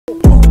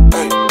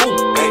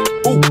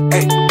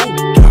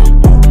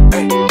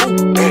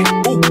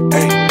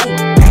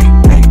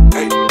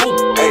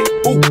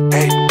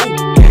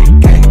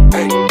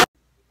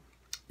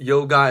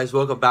guys,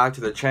 welcome back to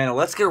the channel.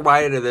 Let's get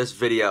right into this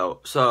video.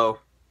 So,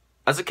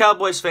 as a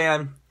Cowboys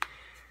fan,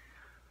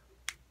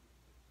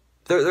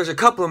 there's a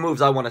couple of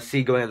moves I want to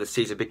see going into the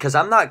season because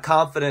I'm not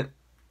confident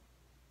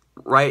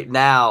right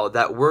now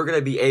that we're going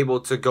to be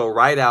able to go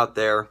right out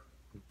there,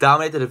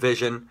 dominate the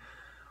division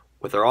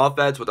with our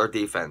offense, with our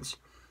defense.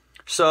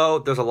 So,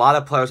 there's a lot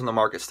of players on the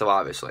market still,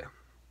 obviously.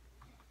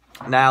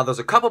 Now, there's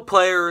a couple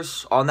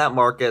players on that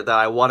market that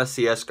I want to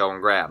see us go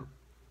and grab.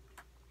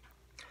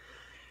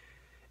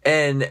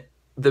 And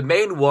the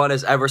main one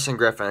is Everson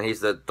Griffen.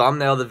 He's the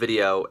thumbnail of the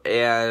video.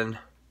 And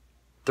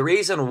the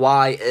reason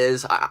why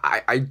is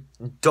I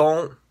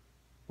don't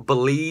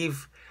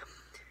believe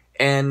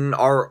in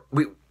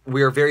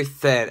we are very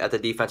thin at the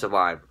defensive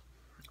line.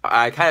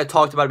 I kind of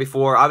talked about it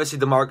before. Obviously,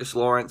 DeMarcus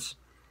Lawrence.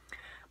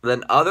 But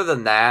then other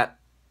than that,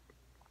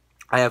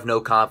 I have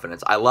no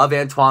confidence. I love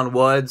Antoine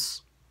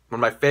Woods, one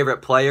of my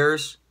favorite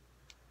players.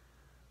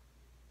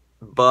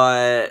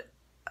 But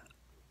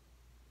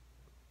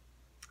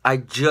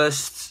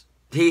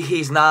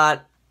he's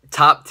not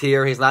top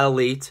tier. He's not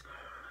elite.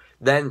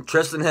 Then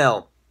Tristan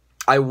Hill.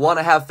 I want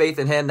to have faith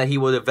in him that he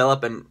will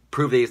develop and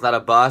prove that he's not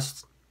a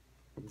bust.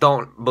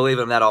 Don't believe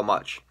in him that all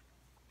much.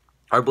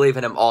 Or believe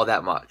in him all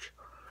that much.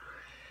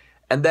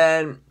 And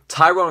then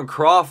Tyrone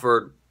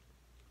Crawford,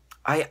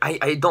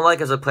 I don't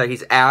like as a player.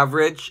 He's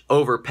average,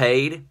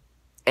 overpaid.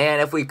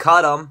 And if we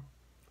cut him,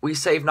 we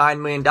save $9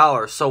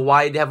 million. So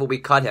why haven't we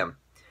cut him?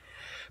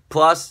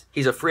 Plus,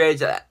 he's a free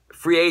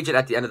agent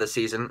at the end of the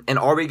season. And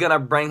are we going to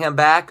bring him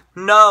back?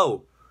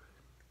 No.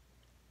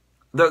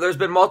 There's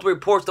been multiple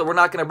reports that we're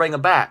not going to bring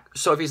him back.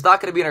 So if he's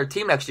not going to be in our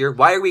team next year,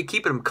 why are we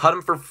keeping him? Cut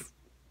him for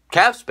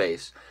cap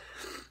space.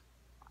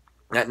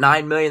 That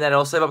 $9 million that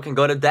it'll save up can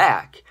go to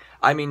Dak.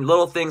 I mean,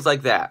 little things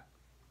like that.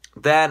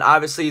 Then,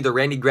 obviously, the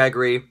Randy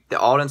Gregory, the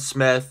Aldon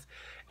Smith,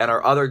 and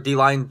our other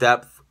D-line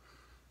depth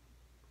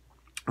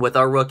with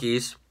our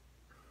rookies.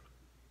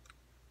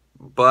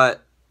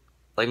 But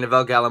like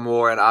Neville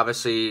Gallimore and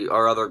obviously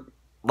our other,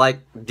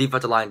 like,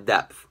 defensive line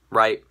depth,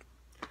 right?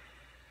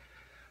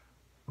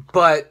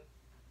 But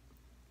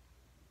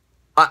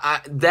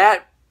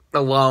that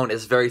alone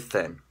is very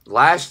thin.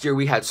 Last year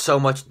we had so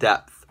much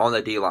depth on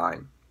the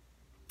D-line.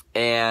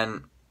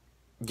 And,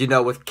 you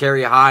know, with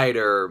Kerry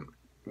Hyder,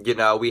 you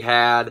know, we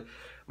had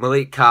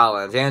Malik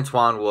Collins,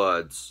 Antoine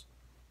Woods,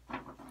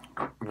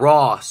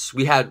 Ross.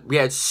 We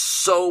had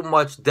so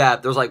much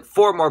depth. There was like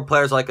 4 more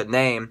players I could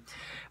name.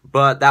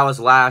 But that was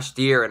last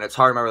year, and it's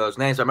hard to remember those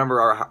names. I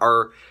remember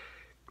our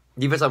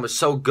defensive line was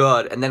so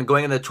good. And then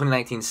going into the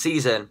 2019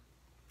 season,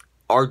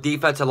 our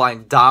defensive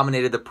line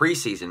dominated the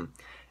preseason.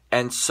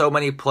 And so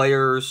many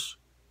players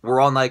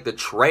were on, like, the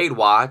trade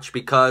watch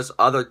because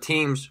other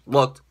teams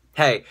looked,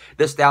 hey,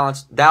 this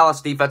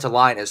Dallas defensive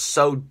line is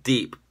so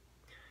deep.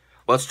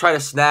 Let's try to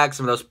snag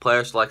some of those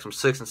players to, like, some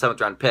 6th and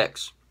 7th round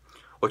picks,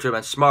 which would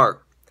have been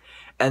smart.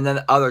 And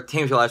then other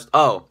teams realized,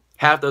 oh,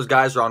 half those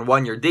guys are on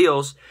 1-year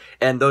deals,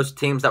 and those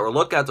teams that were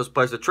looking at those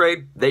players to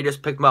trade, they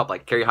just picked them up,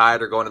 like Kerry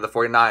Hyder going to the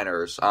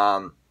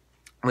 49ers,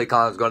 Malik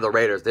Collins going to the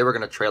Raiders. They were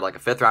going to trade like a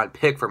 5th-round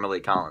pick for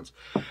Malik Collins.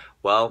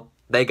 Well,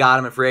 they got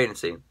him in free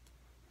agency.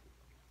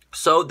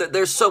 So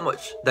there's so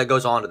much that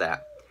goes on to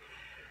that.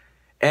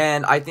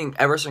 And I think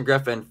Everson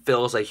Griffen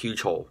fills a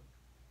huge hole,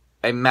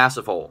 a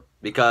massive hole,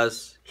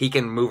 because he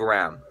can move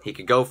around. He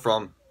could go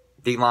from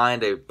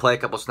D-line to play a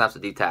couple snaps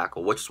at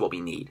D-tackle, which is what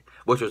we need,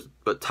 which was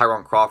what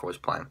Tyrone Crawford was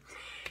playing.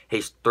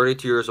 He's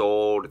 32 years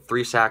old,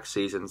 3 sack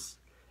seasons,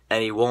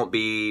 and he won't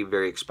be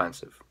very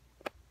expensive.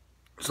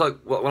 So,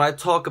 like, when I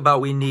talk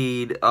about we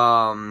need,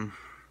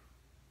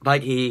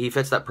 like, he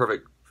fits that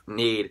perfect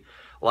need.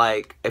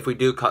 Like, if we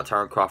do cut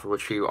Tyrone Crawford,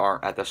 which we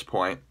aren't at this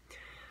point,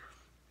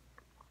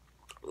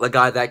 the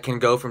guy that can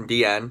go from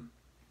DN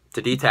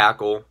to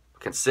D-tackle,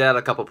 can sit out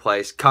a couple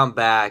plays, come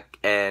back,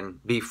 and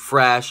be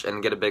fresh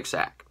and get a big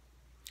sack.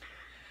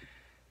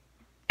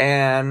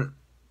 And,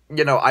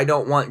 you know, I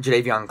don't want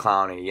Jadeveon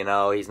Clowney. You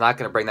know, he's not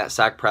going to bring that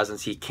sack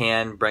presence. He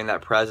can bring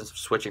that presence of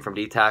switching from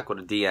D-tackle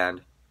to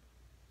D-end.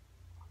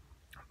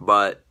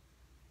 But,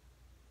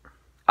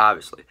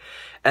 obviously.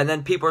 And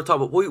then people are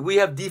talking about, we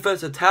have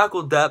defensive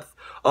tackle depth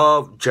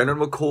of Jenner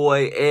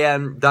McCoy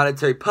and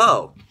Donatell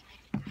Poe.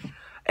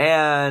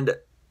 And,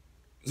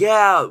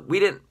 yeah, we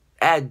didn't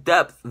add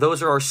depth.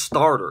 Those are our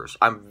starters.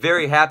 I'm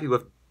very happy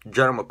with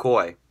Jenner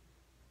McCoy.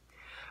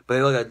 But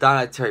you look at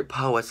Donatell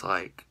Poe, it's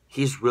like,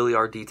 he's really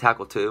our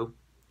D-tackle too.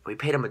 We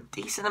paid him a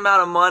decent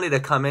amount of money to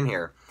come in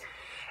here.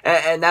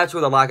 And that's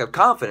where the lack of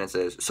confidence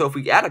is. So if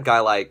we add a guy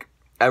like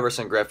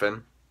Everson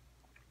Griffen,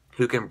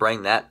 who can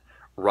bring that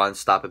run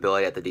stop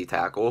ability at the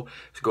D-tackle,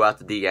 to go out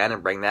to DN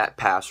and bring that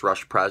pass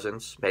rush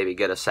presence, maybe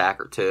get a sack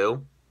or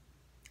 2.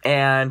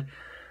 And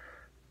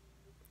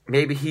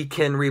maybe he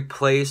can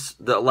replace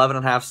the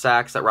 11.5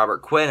 sacks that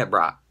Robert Quinn had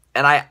brought.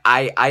 And I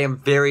am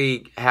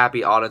very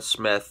happy Aldon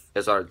Smith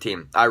is on our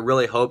team. I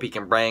really hope he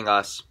can bring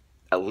us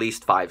at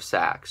least 5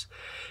 sacks.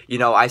 You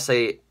know,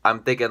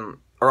 I'm thinking,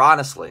 or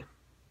honestly,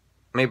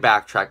 let me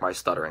backtrack my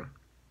stuttering.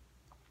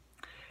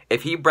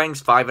 If he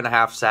brings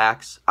 5.5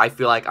 sacks, I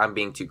feel like I'm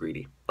being too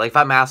greedy. Like, if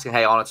I'm asking,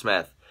 hey, Aldon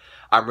Smith,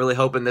 I'm really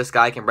hoping this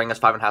guy can bring us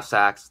 5.5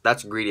 sacks.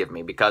 That's greedy of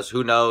me because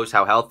who knows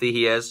how healthy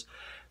he is.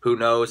 Who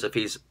knows if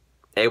he's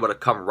able to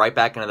come right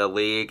back into the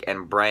league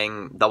and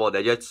bring double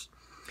digits.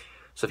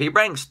 So if he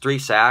brings 3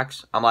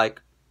 sacks, I'm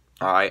like,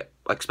 all right,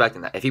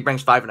 expecting that. If he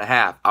brings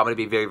 5.5, I'm going to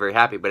be very, very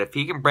happy. But if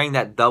he can bring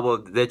that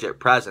double-digit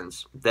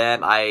presence,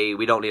 then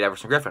we don't need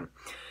Everson Griffen.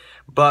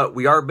 But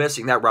we are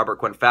missing that Robert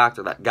Quinn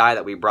factor, that guy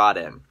that we brought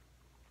in.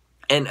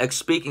 And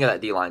speaking of that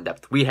D-line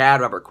depth, we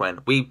had Robert Quinn.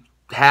 We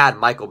had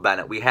Michael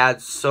Bennett. We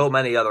had so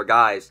many other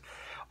guys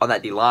on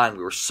that D-line.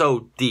 We were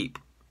so deep.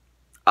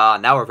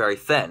 Now we're very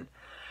thin.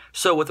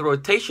 So with the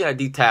rotation at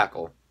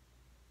D-tackle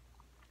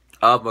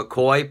of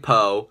McCoy,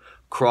 Poe,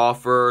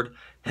 Crawford,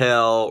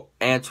 Hill,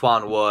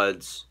 Antoine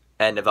Woods,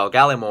 and Neville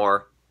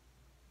Gallimore,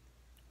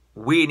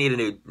 we need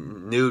a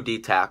new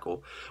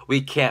D-tackle.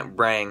 We can't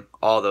bring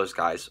all those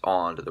guys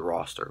onto the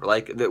roster.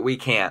 We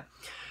can't.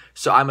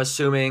 So I'm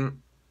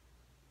assuming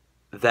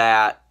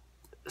that,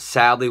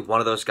 sadly, one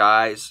of those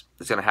guys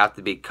is going to have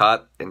to be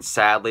cut. And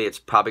sadly, it's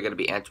probably going to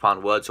be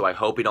Antoine Woods, so I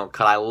hope he don't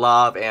cut. I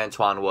love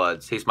Antoine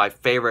Woods. He's my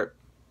favorite,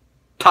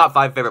 top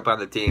 5 favorite player on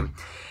the team.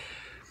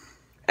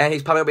 And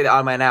he's probably going to be the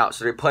odd man out.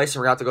 So to replace him,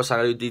 we're going to have to go sign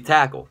a new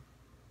D-tackle.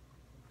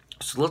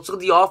 So let's look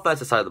at the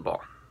offensive side of the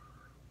ball.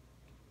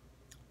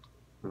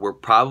 We're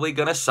probably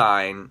going to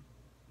sign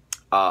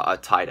a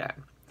tight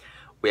end.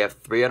 We have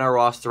 3 on our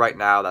roster right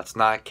now. That's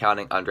not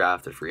counting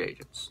undrafted free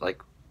agents.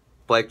 Like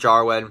Blake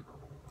Jarwin,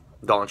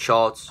 Dalton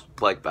Schultz,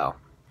 Blake Bell.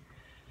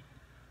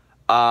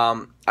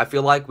 I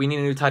feel like we need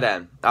a new tight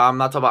end. I'm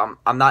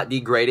not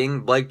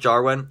degrading Blake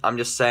Jarwin. I'm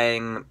just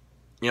saying,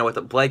 with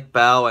the Blake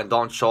Bell and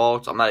Dalton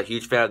Schultz, I'm not a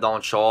huge fan of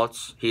Dalton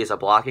Schultz. He is a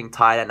blocking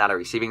tight end, not a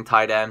receiving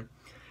tight end.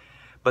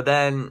 But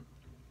then,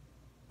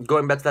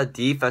 going back to that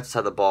defense side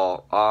of the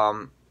ball,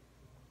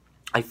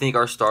 I think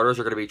our starters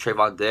are going to be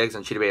Trayvon Diggs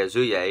and Chidobe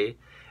Azuye.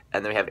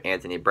 And then we have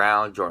Anthony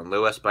Brown, Jordan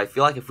Lewis. But I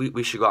feel like if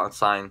we should go out and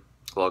sign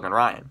Logan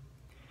Ryan.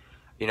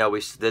 We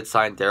did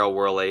sign Daryl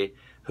Worley,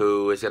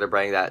 who is going to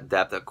bring that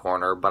depth at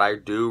corner. But I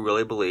do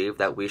really believe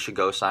that we should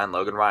go sign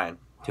Logan Ryan,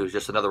 who's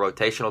just another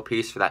rotational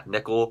piece for that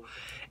nickel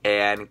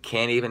and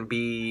can't even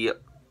be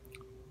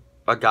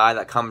a guy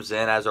that comes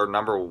in as our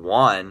number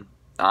 1,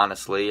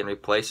 honestly, and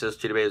replaces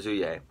Chidobe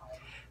Azuye.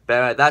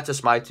 But that's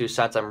just my 2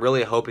 cents. I'm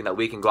really hoping that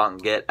we can go out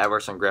and get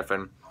Everson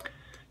Griffen.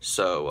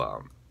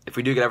 So if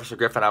we do get Everson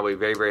Griffen, I'll be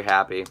very, very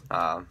happy.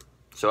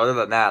 So other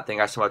than that, thank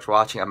you guys so much for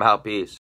watching. I'm out. Peace.